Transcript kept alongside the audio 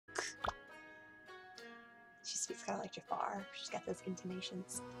speaks kind of like Jafar. She's got those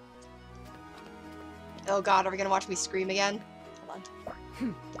intonations. Oh god, are we gonna watch me scream again? Hold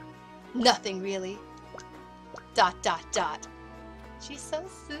on. Nothing really. ... She's so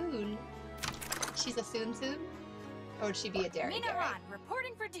soon. She's a soon? Or would she be a dairy? Minaran,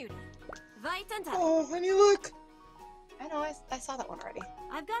 reporting for duty. Oh, honey, look! I know, I saw that one already.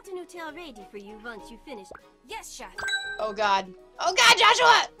 I've got a new tale ready for you once you finish. Yes, chef. Oh god. Oh god,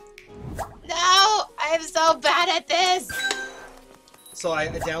 Joshua! No! I'm so bad at this! So I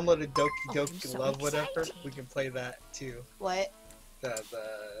downloaded Doki Doki so Love whatever. exciting. We can play that too. What? The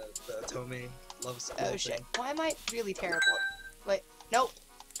Otome Love School Oh thing. shit. Why am I really terrible? Wait. Nope.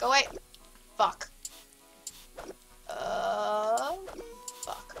 Go away. Fuck.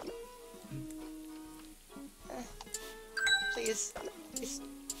 Fuck. Please. Please.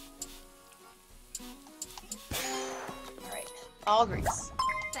 Alright. All grease.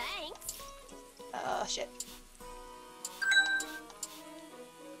 Thanks. Shit.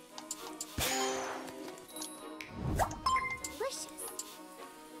 Delicious.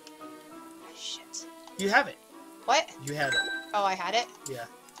 Shit. You have it. What? You had it. Oh, I had it? Yeah.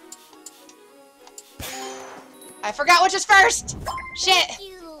 I forgot which is first! Shit!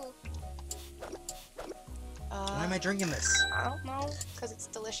 You. Why am I drinking this? I don't know. Because it's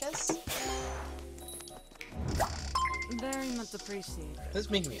delicious. Very much appreciated. This is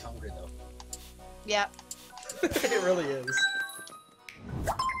making me hungry though. Yeah. It really is.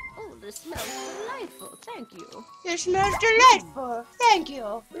 Oh, this smells delightful. Thank you. It smells delightful. Thank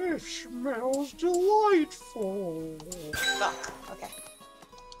you. It smells delightful. Fuck. Okay.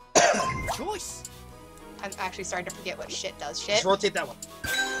 Choice. I'm actually starting to forget what shit does shit. Just rotate that one.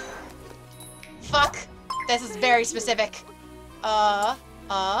 Fuck. This is very specific.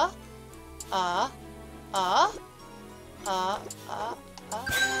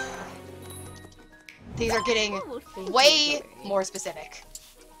 These are getting way more specific.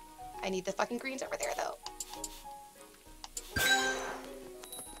 I need the fucking greens over there, though.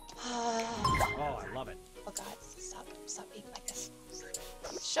 Oh, I love it. Oh god, stop being like this.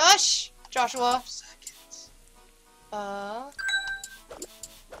 Shush! Joshua!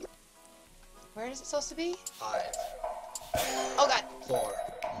 Where is it supposed to be? 5, Oh god. 4,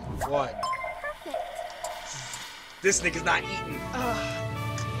 1. This nigga's not eating. Ugh.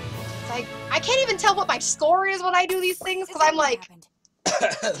 It's like, I can't even tell what my score is when I do these things, because I'm like,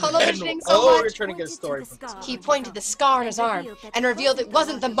 tunnel visioning so Oh, much. you're trying to get a story from this. He pointed to the scar on his arm and revealed it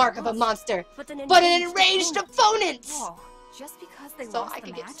wasn't the mark of a monster, but an enraged opponent! Whoa. Just because they So lost I the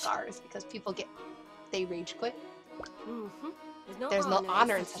could match? get scars because people they rage quit. Mm-hmm. There's no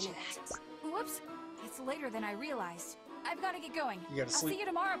honor in such an act. Whoops. It's later than I realized. I've got to get going. You gotta I'll sleep. see you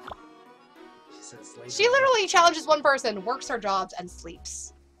tomorrow. She says later. She literally challenges one person, works her jobs, and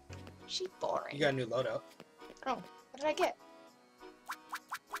sleeps. She's boring. You got a new loadout. Oh, what did I get?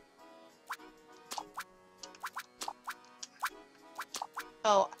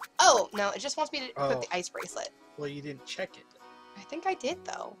 Oh, no, it just wants me to equip the ice bracelet. Well, you didn't check it. I think I did,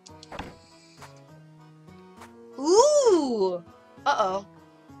 though. Ooh! Uh-oh.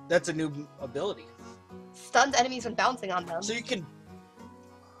 That's a new ability. Stuns enemies when bouncing on them. So you can...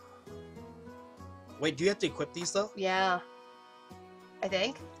 Wait, do you have to equip these, though? Yeah. I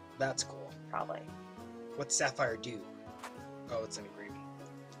think. That's cool. Probably. What's Sapphire do? Oh, it's an ingredient.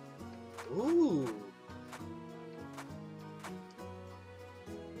 Ooh.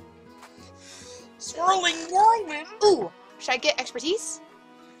 Swirling whirlwind! Ooh! Should I get expertise?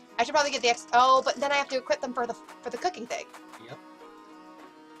 I should probably get the oh, but then I have to equip them for the cooking thing. Yep.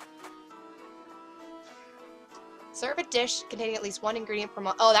 Serve a dish containing at least one ingredient per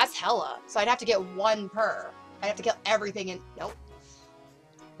month. Oh, that's hella. So I'd have to get one per. I'd have to get everything in. Nope.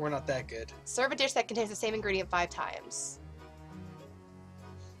 We're not that good. Serve a dish that contains the same ingredient 5 times.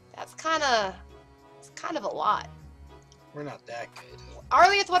 That's kind of a lot. We're not that good.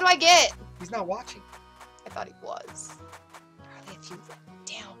 Arlieth, what do I get? He's not watching. I thought he was. Arlieth, you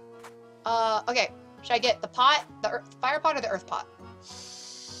down. Okay. Should I get the pot, the fire pot, or the earth pot?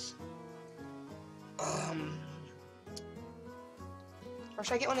 Or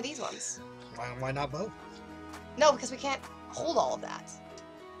should I get one of these ones? Why not both? No, because we can't hold all of that.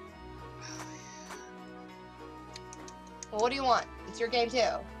 Well, what do you want? It's your game too.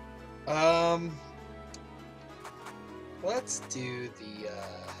 Let's do the,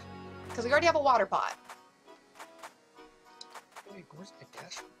 Because we already have a water pot. Wait, where's my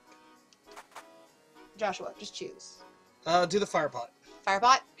dash? Joshua, just choose. Do the fire pot. Fire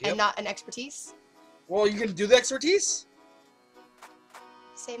pot Yep. and not an expertise? Well, you can do the expertise?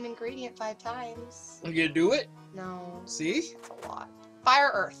 Same ingredient 5 times. You gonna do it? No, See? that's a lot.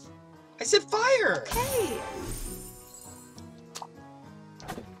 Fire, earth. I said fire! Okay.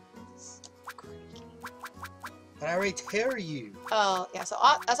 And I already tear you. Oh, yeah, so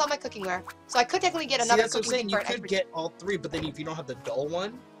that's all my cooking ware. So I could technically get See, another that's what I'm cooking saying. You for an could get all three, but then if you don't have the dull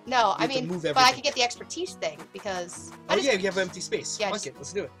one, No, I have to mean, move but I everything. could get the expertise thing because. oh yeah, you have empty space. Yeah, Fuck just- it,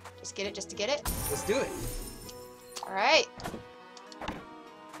 let's do it. Just get it, just to get it. Let's do it. All right.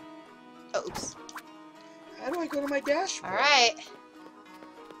 Oh, oops. How do I go to my dashboard? All right.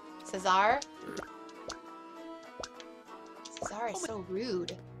 Cesar. Cesar is so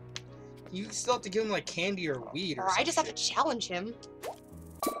rude. You still have to give him like candy or weed or Or I some just have shit. to challenge him.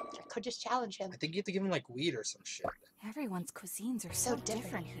 I could just challenge him. I think you have to give him like weed or some shit. Everyone's cuisines are So so different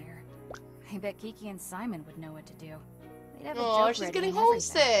different here. I bet Kiki and Simon would know what to do. They'd have a Oh, joke she's ready getting and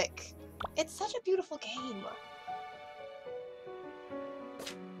everything. homesick. It's such a beautiful game.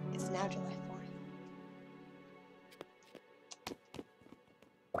 It's now July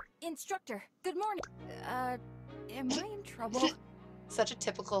 4th. Instructor, good morning. Am I in trouble? Such a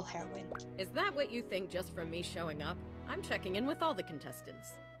typical heroine. Is that what you think just from me showing up? I'm checking in with all the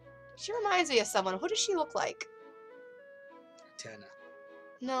contestants. She reminds me of someone. Who does she look like? Tana.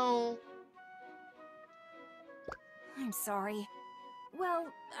 No. I'm sorry. Well,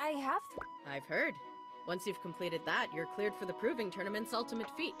 I have I've heard. Once you've completed that, you're cleared for the proving tournament's ultimate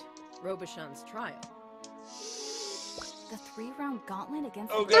feat, Robichon's trial. the 3-round gauntlet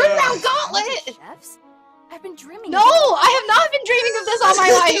against Oh, the God. 3-round gauntlet! chefs. I've been dreaming. No, of it. I have not been dreaming of this all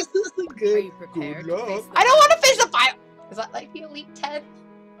my life. Good. Are you prepared to luck. face the I don't want to face the fire. Is that like the Elite 10?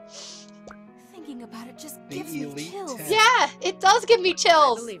 Thinking about it just The gives me Elite chills. 10. Yeah, it does give me I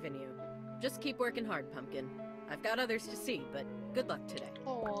chills. believe in you. Just keep working hard, Pumpkin. I've got others to see, but good luck today.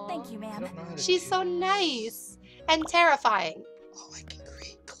 Aw. Thank you, I ma'am. don't know how to She's do so this. nice and terrifying. Oh, I can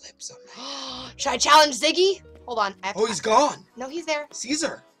create clips on my. Should I challenge Ziggy? Hold on. I have to Oh, he's gone. No, he's there.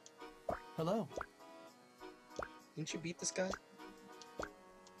 Caesar. Hello. Didn't you beat this guy? I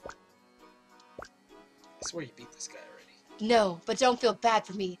swear you beat this guy already. No, but don't feel bad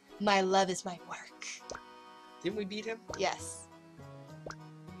for me. My love is my work. Didn't we beat him? Yes.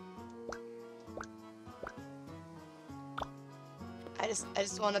 I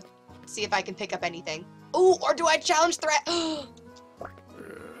just want to see if I can pick up anything. Ooh, or do I challenge threat?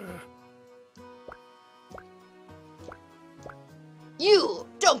 You!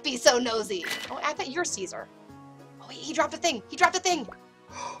 Don't be so nosy! Oh, I thought you're Caesar. Oh, wait, he dropped a thing! He dropped a thing!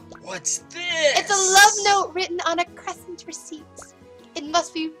 What's this? It's a love note written on a crescent receipt. It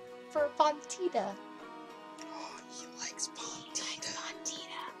must be for Fontita. Oh, he likes Pontita.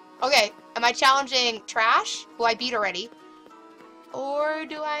 Okay, am I challenging Trash, who I beat already? Or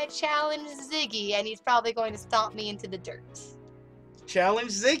do I challenge Ziggy, and he's probably going to stomp me into the dirt?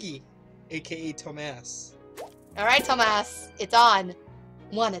 Challenge Ziggy, aka Tomas. Alright, Thomas, it's on.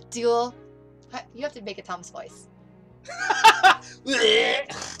 Want a duel? You have to make a Thomas voice.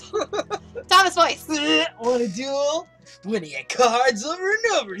 Thomas voice! Want a duel? Winning at cards over and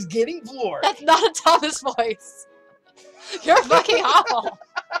over is getting floored. That's not a Thomas voice. You're fucking awful.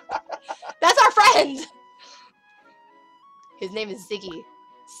 That's our friend. His name is Ziggy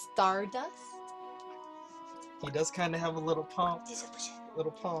Stardust. He does kind of have a little pump.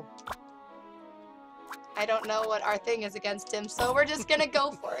 Little pump. I don't know what our thing is against him, so we're just gonna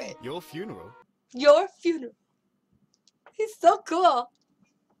go for it. Your funeral? Your funeral. He's so cool.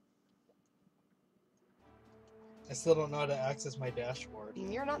 I still don't know how to access my dashboard.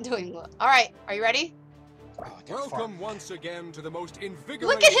 You're not doing well. All right, are you ready? Oh, I got Welcome farm. once again to the most invigorating.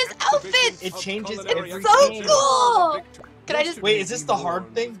 Look at his exhibition outfit! It of changes culinary every so game. cool! Can I just- Wait, is this the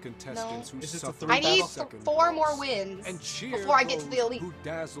hard thing? No. Is this the Is 3 I need battle? 4 more wins. and cheer before I get to the those elite. who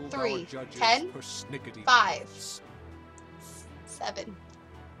dazzled 3, our judges 10, persnickety 5. eyes. 7.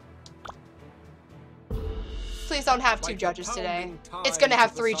 Please don't have 2 Like the judges today. pounding It's gonna tides have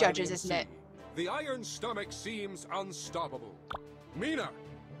of the 3 Siren judges, isn't it? Sea, The iron stomach seems unstoppable. Mina,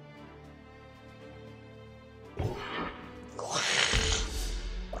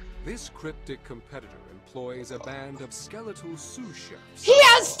 this cryptic competitor employs a band of skeletal sous chefs. He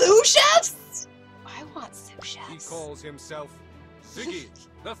has sous chefs? I want sous He chefs. calls himself Ziggy,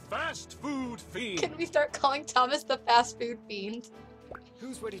 the fast food fiend. Can we start calling Thomas the fast food fiend?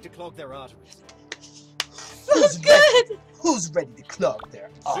 Who's ready to clog their arteries? That's good! Who's ready to clog their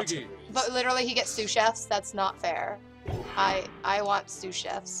Ziggy. arteries? But literally he gets sous chefs? That's not fair. I want sous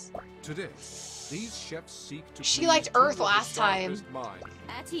chefs. Today, these chefs seek to She please liked two Earth of the last time. sharpest minds.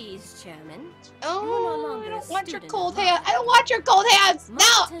 At ease, Chairman. Oh, longer I a don't want your student cold of hands. mine. I don't want your cold hands. My No,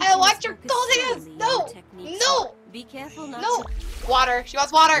 I attention don't want is your focused cold hands. solely No, on techniques. no, Be careful not no. to... Water. She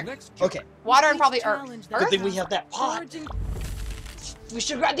wants The water. next Okay, Water and probably Earth. good thing we have that pot. We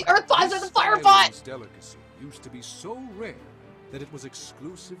should grab the earth pots or the This fire pot! island's delicacy used to be so rare that it was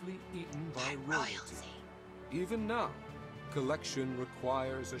exclusively eaten by royalty. Even now, collection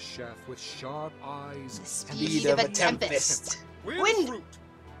requires a chef with sharp eyes The and speed of a tempest. Wind! fruit.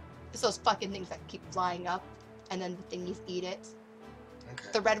 It's those fucking things that keep flying up, and then the thingies eat it. Okay.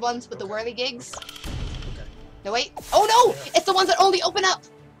 The red ones with the Okay. whirligigs. Okay. No, wait. Oh no! It's the ones that only open up!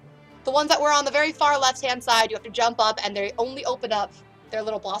 The ones that were on the very far left-hand side, you have to jump up, and they only open up their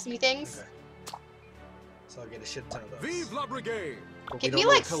little blossomy things. Okay. So I'll get a shit ton of those. Vive la Brigade! But we Give don't me know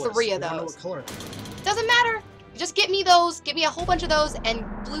like what colors. 3 of We don't know those. what color they are. Doesn't matter. Just get me those. Get me a whole bunch of those, and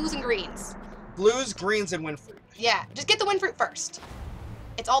blues and greens. Blues, greens, and wind fruit. Yeah, just get the wind fruit first.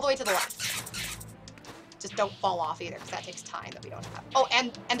 It's all the way to the left. Just don't fall off either, because that takes time that we don't have. Oh,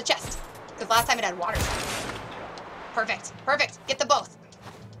 and the chest. Because last time it had water. Perfect. Perfect. Get them both.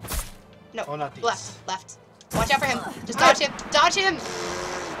 No. Oh, not these. Left. Left. Watch out for him. Just dodge him. Dodge him!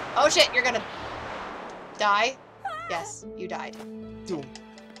 Oh shit, you're gonna die. Yes, you died. Doom.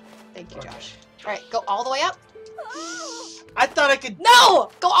 Thank you, Okay. Josh. Alright, go all the way up. I thought I could.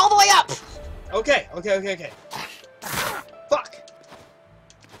 No! Go all the way up! Okay. Fuck.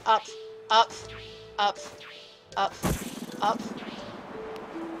 Up, up, up, up, up.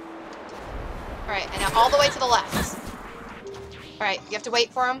 Alright, and now all the way to the left. Alright, you have to wait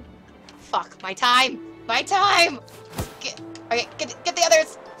for him. Fuck, my time! My time! Okay, get the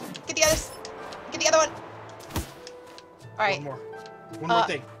others! Get the others! Get the other one! Alright, One more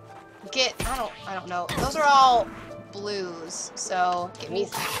thing. I don't know. Those are all blues, so give me,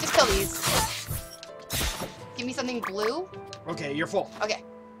 just kill these. Give me something blue. Okay, you're full. Okay.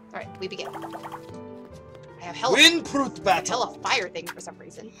 Alright, we begin. I have hella, Wind fruit battle. hella fire things for some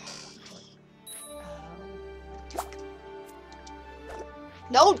reason.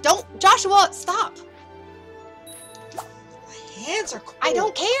 No, don't! Joshua, stop! My hands are cold. I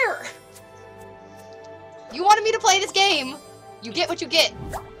don't care! You wanted me to play this game. You get what you get.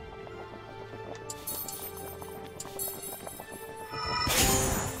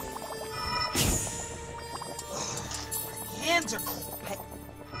 My hands are cold.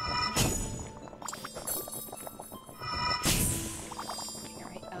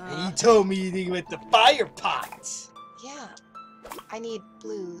 Alright, He told me to with the fire pots. yeah. I need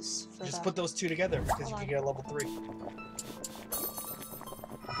blues for Just the... put those two together because you Hold can on. get a level 3.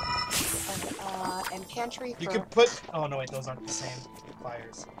 and pantry for... You could put. Oh no, wait, those aren't the same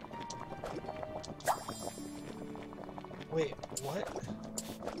fires. Wait, what?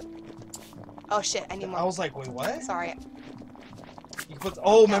 Oh shit, I need I more. was like, wait, what? Sorry. You put.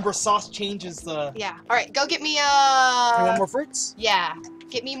 Oh, remember, sauce changes the. Yeah. Alright, go get me, You want more fruits? Yeah.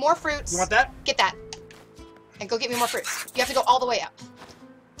 Get me more fruits. You want that? Get that. And go get me more fruits. You have to go all the way up.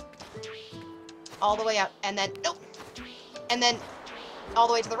 All the way up. And then, nope. And then all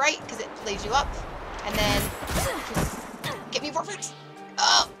the way to the right, because it leads you up. And then get me more fruits.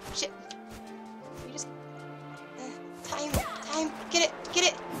 Oh, shit. You just... time. Get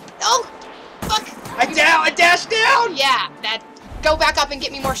it. Oh, fuck. I dashed down! Yeah, that... Go back up and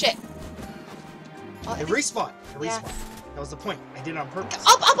get me more shit. Well, It respawned. Yeah. That was the point. I did it on purpose.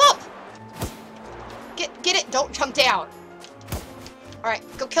 Up! Get it! Don't jump down! Alright,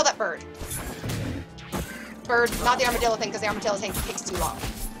 go kill that bird. Bird, not the armadillo thing, because the armadillo thing takes too long.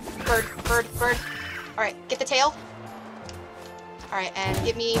 Bird. Alright, get the tail. Alright, and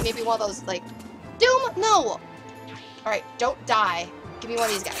give me maybe one of those, like... Doom! No! Alright, don't die. Give me one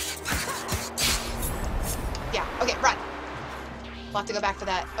of these guys. Yeah, okay, run. We'll have to go back for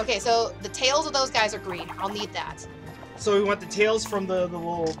that. Okay, so the tails of those guys are green. I'll need that. So we want the tails from the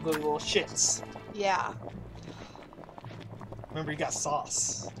little shits. Yeah. Remember, you got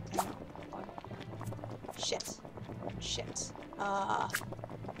sauce. Shit. I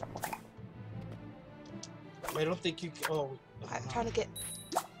don't think you. Oh. I'm trying to get...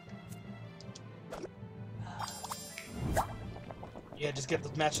 Yeah,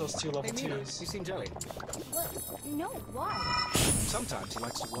 just match those two level Hey, Mina, you 2s. seem jelly. What? No, why? Sometimes he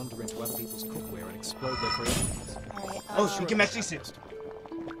likes to wander into other people's cookware and explode their creations. Alright, Oh, we can match these two.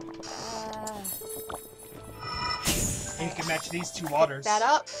 And you can match these two waters. that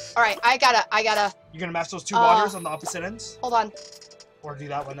up. Alright, I gotta... You're gonna match those two waters on the opposite ends? Hold on. Or do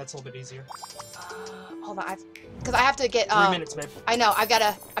that one, that's a little bit easier. Hold on, because I have to get... 3 minutes, babe. I know, I'm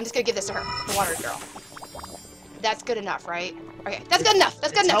just gonna give this to her, the water girl. That's good enough, right? Okay, that's good enough,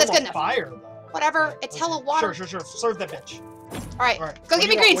 that's good It's enough, that's hella good enough. fire, though. Whatever, Right, it's okay. hella water. Sure. Serve that bitch. Alright, Alright, go what get do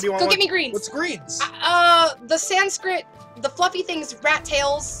me you want? greens, What do you want? go get me greens. What's greens? The Sanskrit, the fluffy things, rat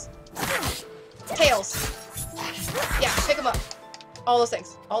tails. Tails. Yeah, pick them up. All those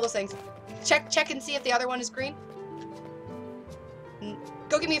things. Check and see if the other one is green.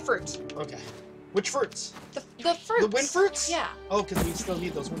 Go get me a fruit. Okay. Which fruits? The fruits. The wind fruits? Yeah. Oh, because we still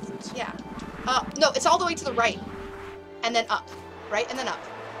need those wind fruits. Yeah. No, it's all the way to the right. And then up. Right? And then up.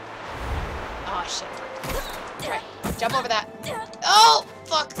 Oh, shit. Right. Jump over that. Oh,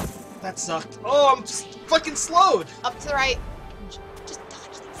 fuck. That sucked. Oh, I'm just fucking slowed. Up to the right. Just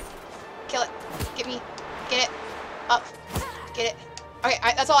dodge these. Kill it. Get me. Get it. Up. Get it. Okay,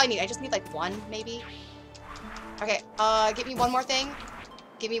 that's all I need. I just need like one, maybe. Okay, get me one more thing.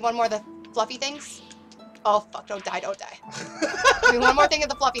 Give me one more of the fluffy things. Oh, fuck. Don't die. Don't die. Give me one more thing of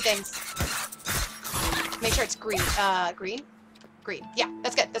the fluffy things. Make sure it's green. Green? Green. Yeah,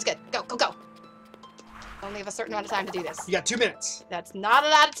 that's good. That's good. Go, go, go. Only have a certain amount of time to do this. You got 2 minutes. That's not a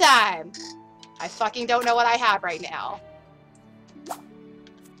lot of time. I fucking don't know what I have right now.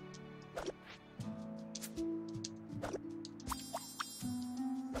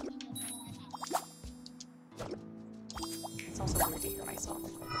 It's also weird to hear myself.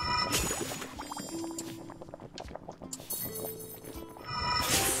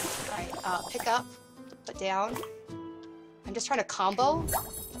 Alright, pick up, put down. I'm just trying to combo.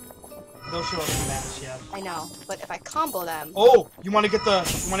 They'll show up in the match, yeah. I know, but if I combo them... Oh, you want to get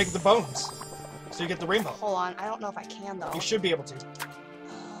the bones, so you get the rainbow. Hold on, I don't know if I can though. You should be able to.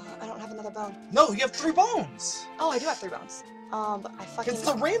 I don't have another bone. No, you have 3 bones. Oh, I do have 3 bones. But I fucking... It's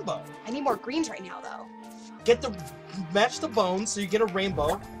the rainbow. I need more greens right now though. Match the bones so you get a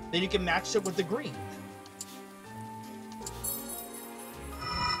rainbow. Then you can match it with the green.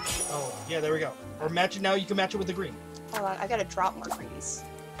 Oh, yeah, there we go. Or match it now. You can match it with the green. Hold on, I gotta drop more greens.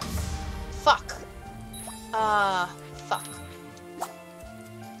 Fuck. Fuck.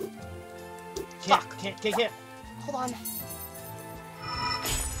 Can't. Hold on.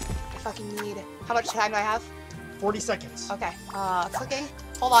 I fucking need... How much time do I have? 40 seconds. Okay. Cooking.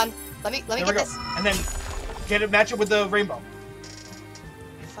 Hold on. Let me There we get go. this. And then match it with the rainbow.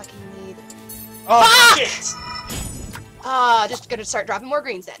 I fucking need... Oh, Fuck! shit! Just gonna start dropping more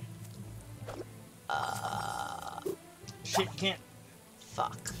greens then. Shit, you can't.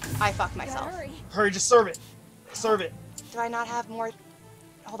 Fuck. I fucked myself. Hurry, just serve it. Serve it. Do I not have more...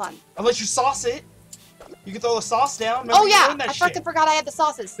 Hold on. Unless you sauce it. You can throw the sauce down. Remember Oh you yeah! learned that I shit. fucking forgot I had the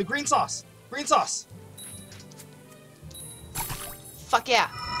sauces. The green sauce. Green sauce. Fuck yeah.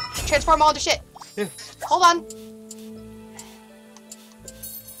 Transform all into shit. Yeah. Hold on.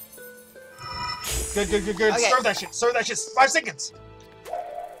 Good. Okay. Serve that shit. Serve that shit. 5 seconds.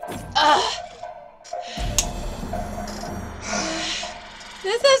 Ugh.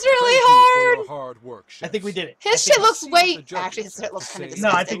 This is really Thank you for hard. your hard work, I think we chefs. did it. His shit looks see way... the judges Actually, his shit looks kind of say-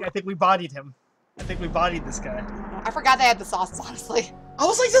 disgusting. No, I think we bodied him. I think we bodied this guy. I forgot they had the sauces, honestly. I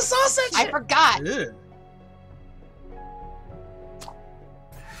was like, the sauce that I shit. forgot. Ugh.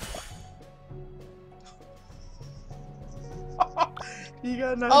 You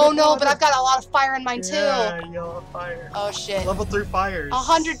got nothing. Oh no, but I've got a lot of fire in mine Yeah, too. you have fire. Oh shit. Level 3 fires.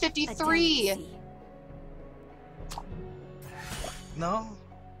 153. No?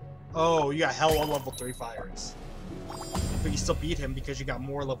 Oh, you got hella level 3 fires. But you still beat him because you got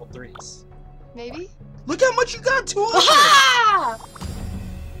more level 3s. Maybe? Look how much you got, 200! Aha!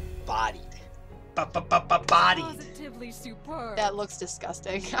 Bodied. Bodied. Positively superb. That looks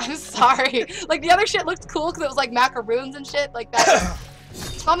disgusting. I'm sorry. Like, the other shit looked cool because it was like macaroons and shit like that.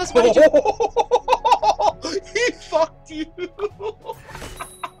 Thomas, what did you... He fucked you!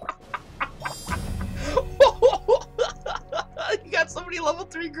 You got so many level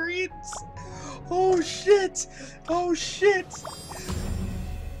 3 greens! Oh shit! Oh shit!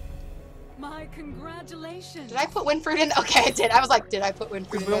 My congratulations. Did I put Winfruit in? Okay, I did. I was like, did I put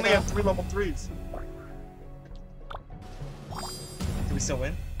Winfruit Because in we only there? have 3 level 3s. Did we still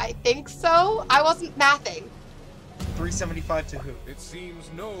win? I think so. I wasn't mathing. 375 to who? It seems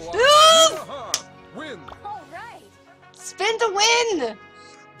no win. All right. Spin to win!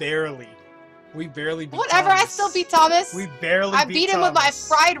 Barely. We barely beat Whatever, I Thomas. still beat Thomas. We barely I beat beat him with my Thomas.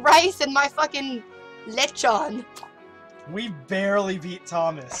 fried rice and my fucking lechon. We barely beat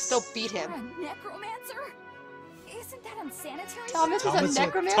Thomas. I still beat You're him. a necromancer? Isn't that unsanitary? Thomas is a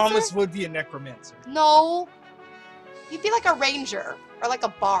necromancer? Thomas would be a necromancer. No. You'd be like a ranger. Or like a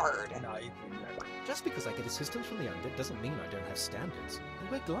bard. No, he'd be a necromancer. Just because I get assistance from the undead doesn't mean I don't have standards.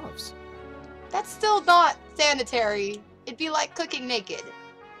 I wear gloves. That's still not sanitary. It'd be like cooking naked.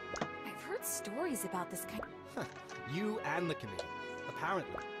 I've heard stories about this kind. You and the committee.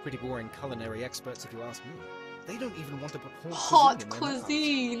 Apparently, pretty boring culinary experts if you ask me. They don't even want to put Hot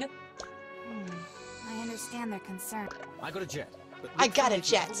cuisine in cuisine. I understand their concern. their menus. I got a jet. But I look got for a me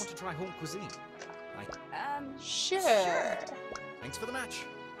if you ever jet. want to try home cuisine. Sure. Thanks for the match.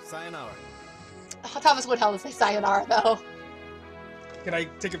 Sayonara. Oh, Thomas would hell to say sayonara though. Can I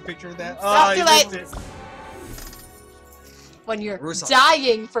take a picture of that? Stop, too I late. missed it. When you're Rusa.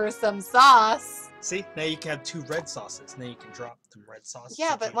 dying for some sauce. See, now you can have 2 red sauces. Now you can drop some red sauces.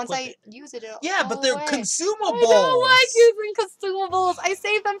 Yeah, if but you once equip I it. use it, it'll Yeah, but go they're away. consumables. I don't like using consumables. I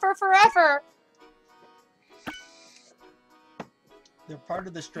save them for forever. They're part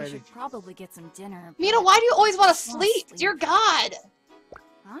of the We strategy. should probably get some dinner. Mina, but why do you always want to I wanna sleep? sleep. Dear God.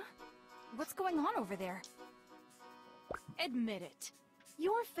 Huh? What's going on over there? Admit it.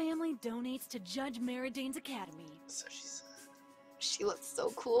 Your family donates to Judge Meridane's academy. So she said. She looks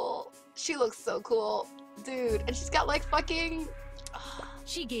so cool. She looks so cool. Dude, and she's got like fucking...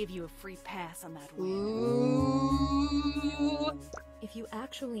 She gave you a free pass on that win. Ooh. If you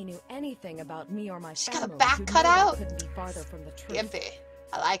actually knew anything about me or my She's got a family, back you'd cut know that out. couldn't be farther from the truth. Gimpy.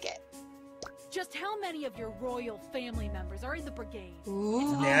 I like it. Just how many of your royal family members are in the Brigade?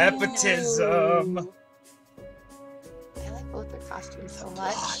 Ooh. Nepotism. I like both their costumes so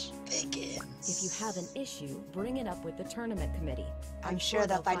much. If you have an issue, bring it up with the tournament committee. I'm sure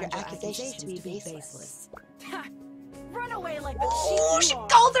they'll find your accusations to be baseless. Run away like the Oh, cheat she you are.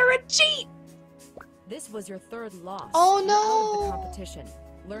 calls her a cheat! This was your 3rd loss. Oh, You're no. out of the competition.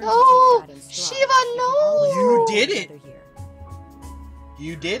 Learn No, to take that in stride. Shiva, You can no. always You try did it. another year.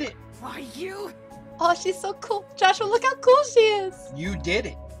 You did it. Why you? Oh, she's so cool. Joshua, look how cool she is. You did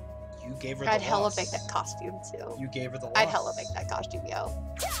it. You gave her the I'd hella loss. make that costume too. You gave her the loss. I'd hella make that costume, yo.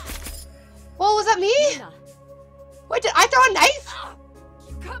 Whoa, was that me? Mina, Wait, did I throw a knife? Ah,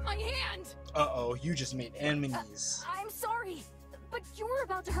 you cut my hand. Uh-oh, you just made enemies. I'm sorry, but you were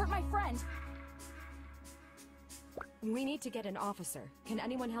about to hurt my friend. we need to get an officer. Can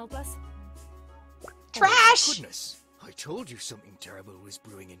anyone help us? Trash! Goodness, I told you something terrible was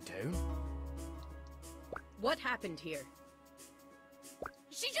brewing in town. What happened here?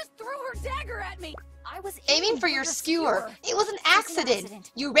 She just threw her dagger at me. I was Aiming for your the skewer. It was an It was an accident.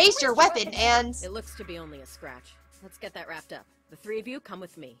 accident. You raised your weapon and... It looks to be only a scratch. Let's get that wrapped up. The 3 of you come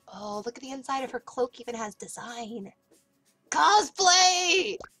with me. Oh, look at the inside of her cloak even has design.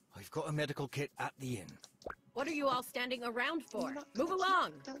 Cosplay! I've got a medical kit at the inn. What are you all standing around for? You're not Move gonna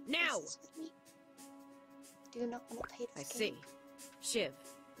along! keep doing Now! this with me. Do you not want to play I this see. game? Shiv,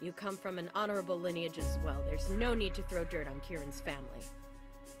 you come from an honorable lineage as well. There's no need to throw dirt on Kieran's family.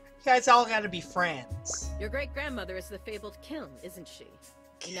 You guys all gotta be friends. Your great-grandmother is the fabled Kiln, isn't she?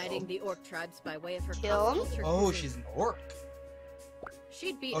 Uniting the orc tribes by way of her Kiln? cross-culture Oh, cuisine. she's an orc.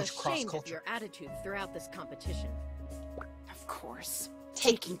 She'd be Oh, it's ashamed of cross-culture. your attitude throughout this competition. Of course.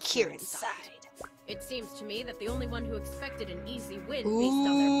 Taking Kieran's side. It seems to me that the only one who expected an easy win based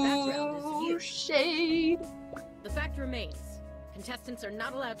on their background is Ooh, you. shade. The fact remains, contestants are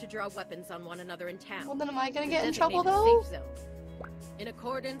not allowed to draw weapons on one another in town. Well, then am I gonna The get in trouble designated though? safe zone. In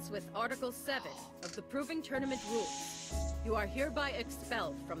accordance with Article 7 of the Proving Tournament Rules, you are hereby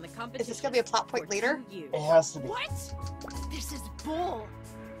expelled from the competition. Is this gonna be a plot point for later? 2 years. It has to be. What? This is bull.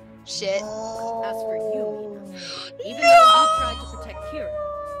 Shit. As for you, Mina, even No! though you tried to protect Kieran,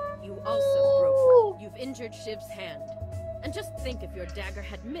 you also broke one. You've injured Shiv's hand. And just think if your dagger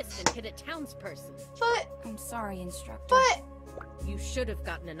had missed and hit a townsperson. But, I'm sorry, instructor. but, You should have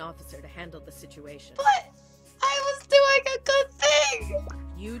gotten an officer to handle the situation. but, I was doing a good thing.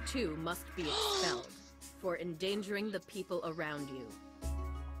 You too must be expelled for endangering the people around you.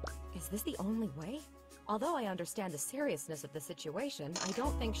 Is this the only way? Although I understand the seriousness of the situation, I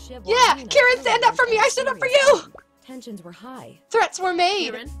don't think Shiv or Yeah, Mina Kieran, really stand up for me. I take stood up for seriously. you. Tensions were high. Threats were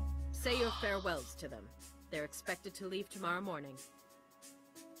made. Kieran, say your farewells to them. They're expected to leave tomorrow morning.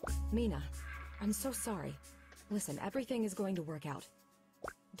 Mina, I'm so sorry. Listen, everything is going to work out.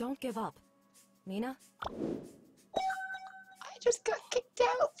 Don't give up. Mina? I just got kicked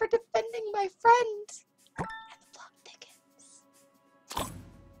out for defending my friend. And the plot thickens.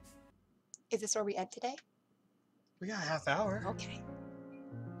 Is this where we end today? We got a half hour. Okay.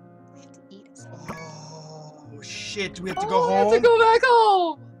 We have to eat at some Oh shit! Do we have to Oh, go I have home? to go back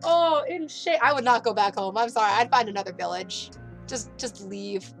home. Oh, in shit. I would not go back home. I'm sorry. I'd find another village. Just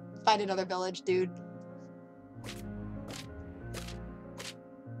leave. Find another village, dude.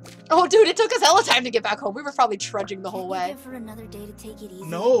 Oh, dude, it took us hella time to get back home. We were probably trudging the whole way. For another day to take it easy.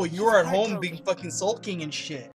 No, you were at She's home being heartbroken. fucking sulking and shit.